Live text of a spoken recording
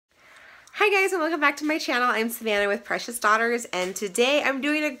Hi guys, and welcome back to my channel. I'm Savannah with Precious Daughters, and today I'm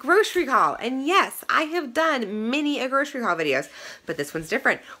doing a grocery haul. And yes, I have done many grocery haul videos, but this one's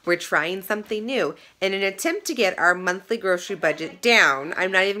different. We're trying something new. In an attempt to get our monthly grocery budget down,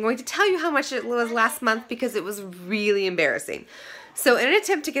 I'm not even going to tell you how much it was last month because it was really embarrassing. So in an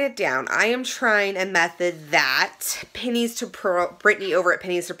attempt to get it down, I am trying a method that Brittany over at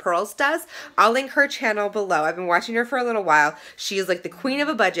PennyintoPerls does. I'll link her channel below. I've been watching her for a little while. She is like the queen of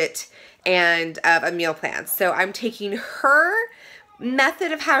a budget and of a meal plan. So I'm taking her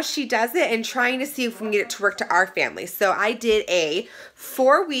method of how she does it and trying to see if we can get it to work to our family. So I did a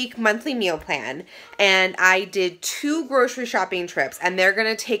 4-week monthly meal plan, and I did 2 grocery shopping trips, and they're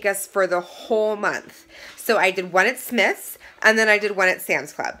gonna take us for the whole month. So I did one at Smith's, and then I did one at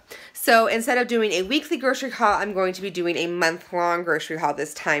Sam's Club. So instead of doing a weekly grocery haul, I'm going to be doing a month-long grocery haul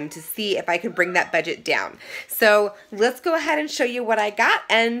this time to see if I can bring that budget down. So let's go ahead and show you what I got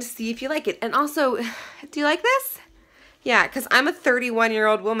and see if you like it. And also, do you like this? Yeah, because I'm a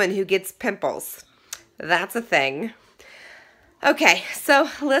 31-year-old woman who gets pimples. That's a thing. Okay, so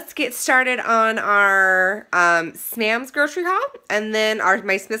let's get started on our Sam's grocery haul, and then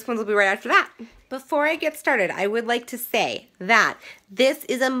my Smith's ones will be right after that. Before I get started, I would like to say that this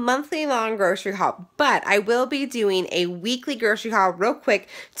is a monthly long grocery haul, but I will be doing a weekly grocery haul real quick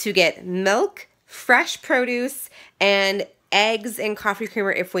to get milk, fresh produce, and eggs and coffee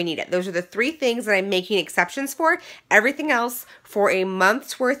creamer if we need it. Those are the 3 things that I'm making exceptions for. Everything else for a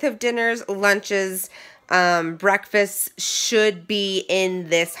month's worth of dinners, lunches, breakfasts should be in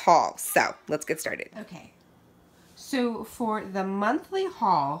this haul. So let's get started. Okay. So for the monthly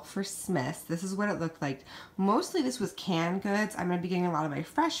haul for Smith's, this is what it looked like. Mostly this was canned goods. I'm going to be getting a lot of my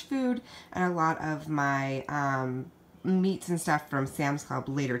fresh food and a lot of my meats and stuff from Sam's Club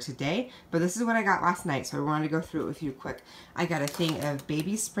later today. But this is what I got last night, so I wanted to go through it with you quick. I got a thing of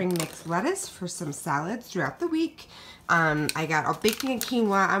baby spring mixed lettuce for some salads throughout the week. I got a big thing of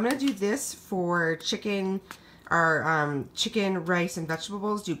quinoa. I'm going to do this for chicken, chicken, rice, and vegetable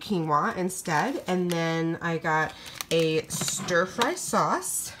bowls, do quinoa instead. And then I got a stir-fry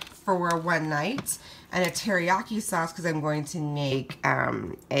sauce for one night and a teriyaki sauce because I'm going to make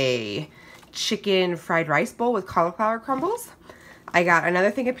a chicken fried rice bowl with cauliflower crumbles. I got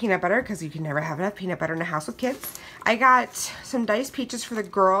another thing of peanut butter because you can never have enough peanut butter in a house with kids. I got some diced peaches for the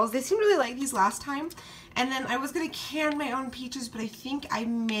girls. They seemed really like these last time. And then I was going to can my own peaches, but I think I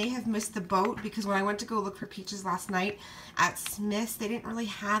may have missed the boat because when I went to go look for peaches last night at Smith's, they didn't really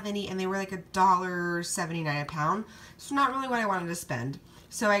have any, and they were like $1.79 a pound. So not really what I wanted to spend.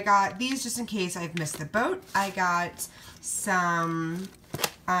 So I got these just in case I've missed the boat. I got some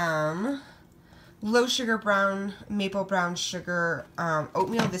low sugar maple brown sugar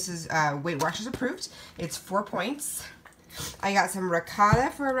oatmeal. This is Weight Watchers approved. It's 4 points. I got some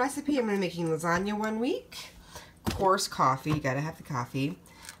ricotta for a recipe. I'm going to be making lasagna one week. Coarse coffee. You got to have the coffee.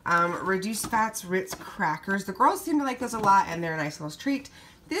 Reduced fats Ritz crackers. The girls seem to like those a lot, and they're a nice little treat.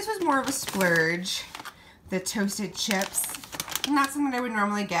 This was more of a splurge. The toasted chips. Not something I would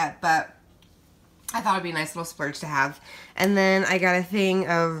normally get, but I thought it would be a nice little splurge to have. And then I got a thing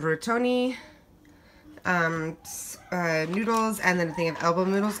of rotoni noodles, and then a thing of elbow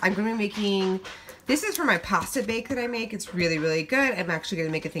noodles. I'm going to be making... This is for my pasta bake that I make. It's really, really good. I'm actually going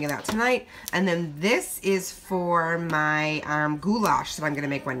to make a thing of that tonight. And then this is for my goulash that I'm going to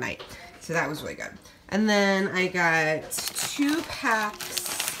make one night. So that was really good. And then I got 2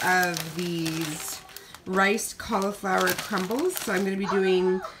 packs of these riced cauliflower crumbles. So I'm going to be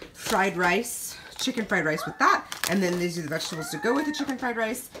doing fried rice, chicken fried rice with that. And then these are the vegetables to go with the chicken fried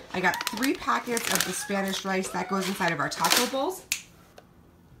rice. I got 3 packets of the Spanish rice. That goes inside of our taco bowls.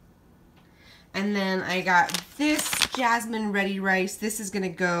 And then I got this jasmine ready rice. This is going to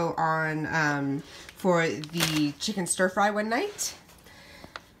go on for the chicken stir fry one night.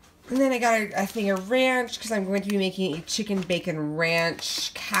 And then I got a thing of ranch because I'm going to be making a chicken bacon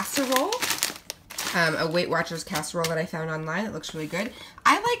ranch casserole. A Weight Watchers casserole that I found online. It looks really good.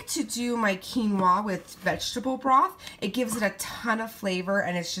 I like to do my quinoa with vegetable broth. It gives it a ton of flavor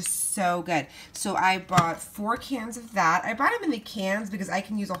and it's just so good. So I bought 4 cans of that. I bought them in the cans because I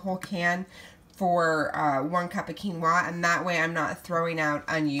can use a whole can for 1 cup of quinoa, and that way I'm not throwing out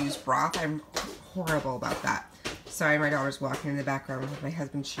unused broth. I'm horrible about that. Sorry, my daughter's walking in the background with my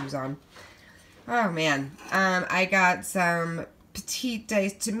husband's shoes on. Oh man. I got some petite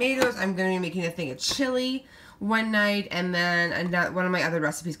diced tomatoes. I'm going to be making a thing of chili one night, and then one of my other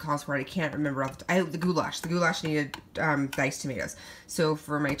recipes calls for it. I can't remember off the goulash. The goulash needed diced tomatoes. So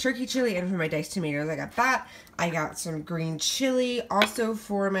for my turkey chili and for my diced tomatoes, I got that. I got some green chili also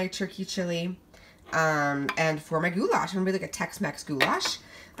for my turkey chili. And for my goulash, I'm going to be like a Tex-Mex goulash.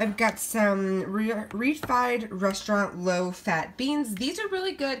 I've got some refried restaurant low-fat beans. These are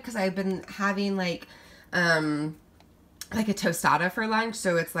really good because I've been having like a tostada for lunch.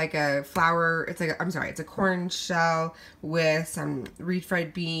 So it's like a flour, it's a corn shell with some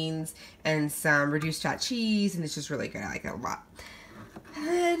refried beans and some reduced fat cheese, and it's just really good. I like it a lot.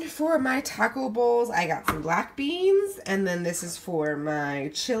 And for my taco bowls, I got some black beans, and then this is for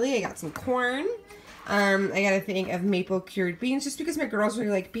my chili. I got some corn. I got a thing of maple cured beans just because my girls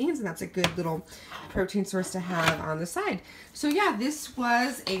really like beans, and that's a good little protein source to have on the side. So yeah, this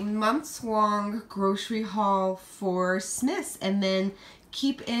was a months-long grocery haul for Smith's, and then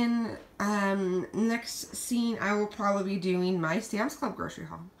keep in next scene I will probably be doing my Sam's Club grocery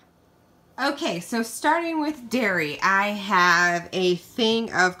haul. Okay, so starting with dairy, I have a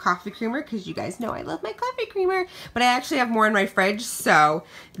thing of coffee creamer because you guys know I love my coffee creamer, but I actually have more in my fridge, so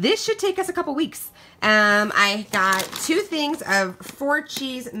this should take us a couple weeks. I got 2 things of 4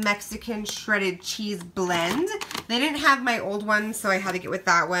 cheese Mexican shredded cheese blend. They didn't have my old one, so I had to get with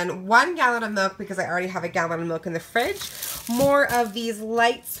that one. 1 gallon of milk because I already have a gallon of milk in the fridge. More of these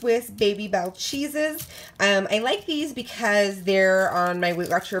light Swiss Baby Bell cheeses. I like these because they're on my Weight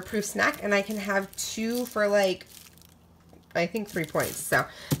Watcher approved snack, and I can have 2 for like, I think 3 points, so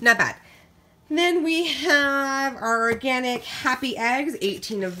not bad. Then we have our organic Happy Eggs,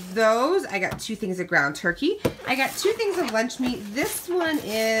 18 of those. I got 2 things of ground turkey. I got 2 things of lunch meat. This one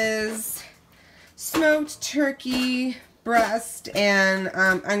is smoked turkey breast and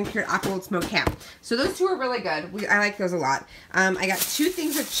uncured apple smoked ham. So those 2 are really good. I like those a lot. I got 2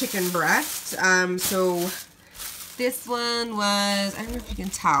 things of chicken breast. So this one was, I don't know if you can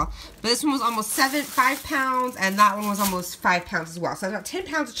tell, but this one was almost 5 pounds, and that one was almost 5 pounds as well. So I got 10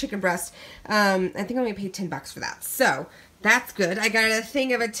 pounds of chicken breast. I think I only paid $10 for that. So that's good. I got a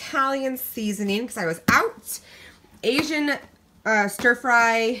thing of Italian seasoning because I was out. Asian stir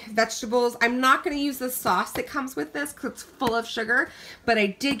fry vegetables. I'm not going to use the sauce that comes with this because it's full of sugar, but I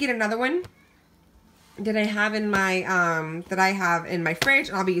did get another one that I have in my fridge,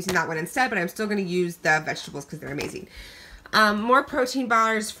 and I'll be using that one instead, but I'm still going to use the vegetables because they're amazing. More protein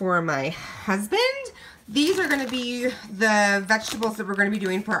bars for my husband. These are going to be the vegetables that we're going to be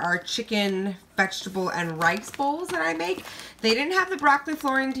doing for our chicken, vegetable, and rice bowls that I make. They didn't have the broccoli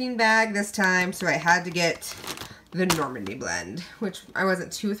Florentine bag this time, so I had to get the Normandy blend, which I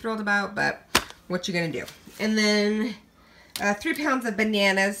wasn't too thrilled about, but what you going to do? And then 3 pounds of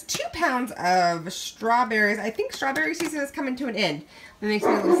bananas, 2 pounds of strawberries. I think strawberry season is coming to an end. That makes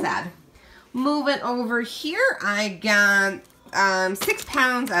me a little sad. Moving over here, I got 6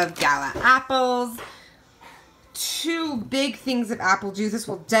 pounds of gala apples, 2 big things of apple juice. This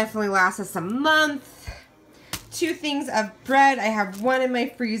will definitely last us a month. 2 things of bread. I have 1 in my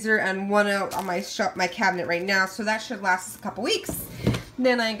freezer and 1 out on my cabinet right now, so that should last us a couple weeks.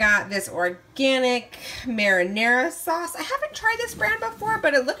 Then I got this organic marinara sauce. I haven't tried this brand before,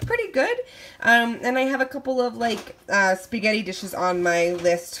 but it looked pretty good. And I have a couple of like spaghetti dishes on my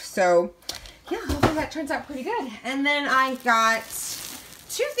list. So yeah, hopefully that turns out pretty good. And then I got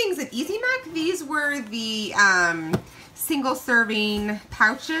 2 things of Easy Mac. These were the single serving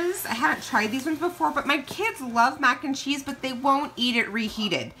pouches. I haven't tried these ones before, but my kids love mac and cheese, but they won't eat it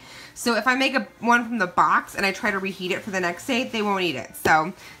reheated. So if I make one from the box and I try to reheat it for the next day, they won't eat it.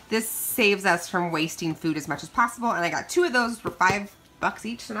 So this saves us from wasting food as much as possible. And I got 2 of those for $5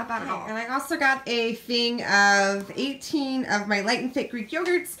 each, so not bad at all. And I also got a thing of 18 of my light and fit Greek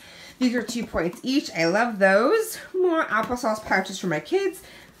yogurts. These are 2 points each. I love those. More applesauce pouches for my kids.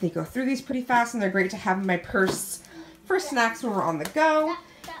 They go through these pretty fast, and they're great to have in my purse for snacks when we're on the go.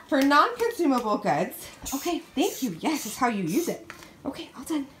 For non-consumable goods, okay, thank you. Yes, that's how you use it. Okay, all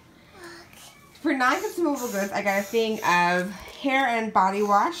done. For non-consumable goods, I got a thing of hair and body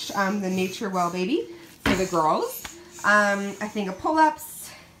wash, the Nature Well Baby for the girls, a thing of pull-ups,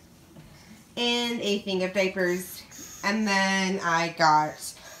 and a thing of diapers, and then I got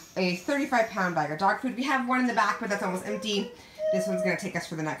a 35-pound bag of dog food. We have one in the back, but that's almost empty. This one's going to take us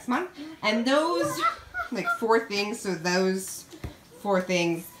for the next month. And those, like 4 things, so those 4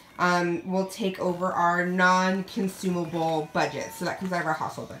 things will take over our non-consumable budget. So that comes out of our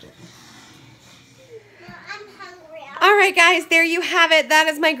household budget. Alright guys, there you have it. That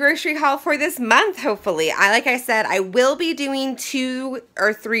is my grocery haul for this month, hopefully. Like I said, I will be doing 2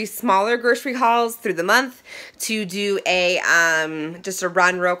 or 3 smaller grocery hauls through the month to do a just a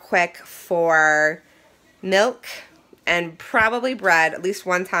run real quick for milk and probably bread at least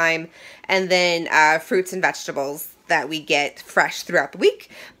one time, and then fruits and vegetables that we get fresh throughout the week,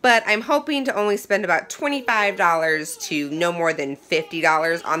 but I'm hoping to only spend about $25 to no more than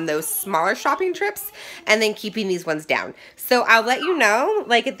 $50 on those smaller shopping trips, and then keeping these ones down. So I'll let you know,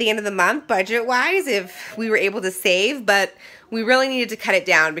 like at the end of the month, budget-wise, if we were able to save, but we really needed to cut it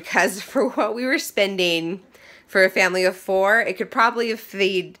down because for what we were spending for a family of 4, it could probably have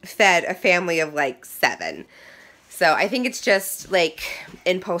fed a family of like 7. So I think it's just like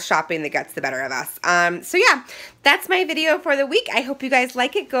impulse shopping that gets the better of us. So yeah, that's my video for the week. I hope you guys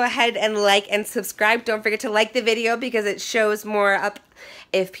like it. Go ahead and like and subscribe. Don't forget to like the video because it shows more up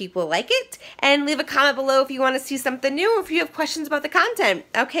if people like it. And leave a comment below if you want to see something new or if you have questions about the content.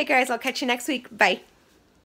 Okay guys, I'll catch you next week. Bye.